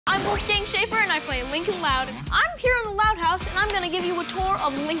I'm Wolfgang Schaefer and I play Lincoln Loud. I'm here in the Loud House and I'm gonna give you a tour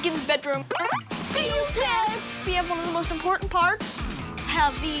of Lincoln's bedroom. Field test! We have one of the most important parts. I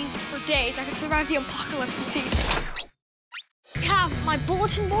have these for days. I could survive the apocalypse with these. I have my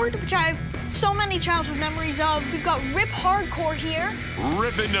bulletin board, which I have so many childhood memories of. We've got Rip Hardcore here.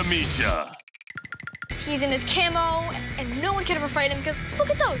 Rippin' to meet ya. He's in his camo, and no one can ever fight him because look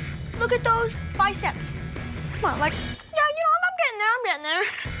at those. Look at those biceps. Come on, like, yeah, you know, I'm getting there.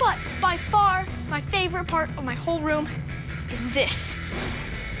 But by far, my favorite part of my whole room is this.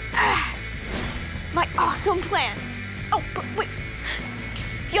 My awesome plan. Oh, but wait.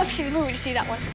 You have to see the movie to see that one.